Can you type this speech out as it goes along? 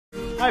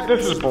Hi,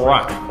 this is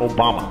Barack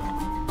Obama,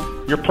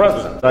 your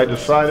president. I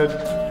decided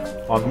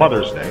on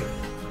Mother's Day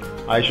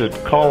I should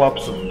call up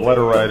some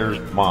letter writers'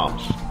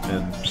 moms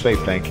and say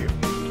thank you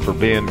for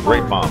being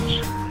great moms.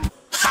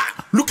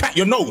 Ha! Look at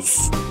your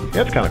nose.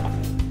 Yeah, it's kind of cool.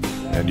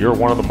 And you're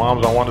one of the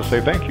moms I want to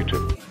say thank you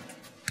to.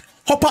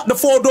 Hop out the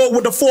 4-door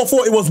with the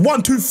 4-4. It was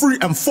 1, 2, 3,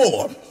 and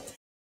 4.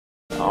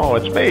 Oh,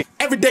 it's me.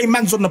 Everyday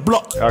man's on the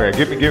block. Okay,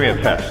 give me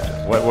a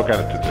test. What kind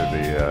of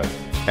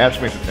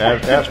ask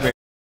me.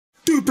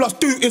 2 +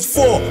 2 is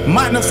 4.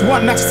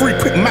 -1, that's 3.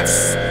 Quick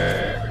maths.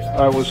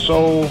 I was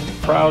so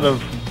proud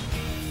of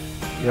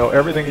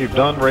everything you've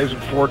done, raising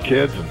 4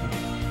 kids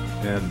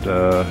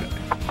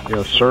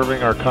and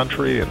serving our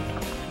country, and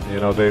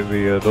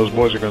those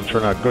boys are going to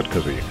turn out good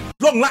because of you.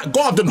 Long like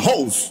garden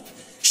hose.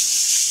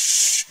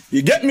 Shh.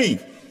 You get me?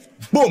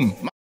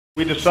 Boom.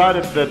 We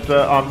decided that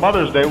on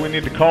Mother's Day we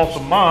need to call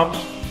some moms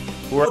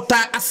who are.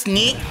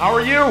 How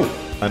are you?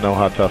 I know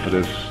how tough it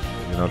is,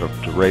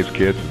 to raise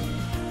kids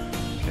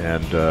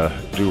and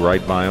do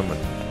right by them, and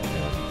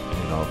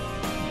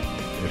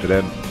if it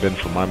hadn't been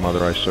for my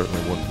mother, I certainly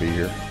wouldn't be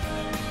here.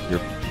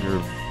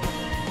 You're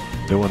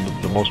doing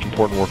the most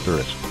important work there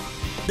is.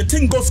 The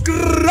thing goes.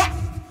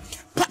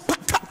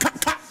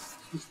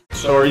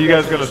 So are you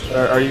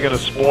gonna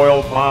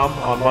spoil Mom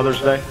on Mother's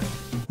Day?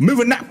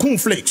 Moving that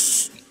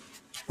cornflakes,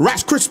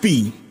 Rice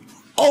Krispie,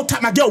 all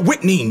time my girl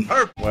Whitney.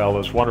 Well,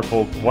 it's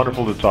wonderful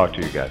to talk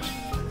to you guys.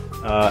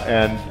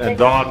 And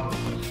Dawn,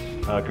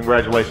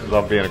 congratulations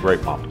on being a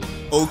great mom.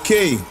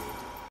 Okay.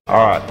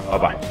 All right,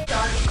 bye-bye.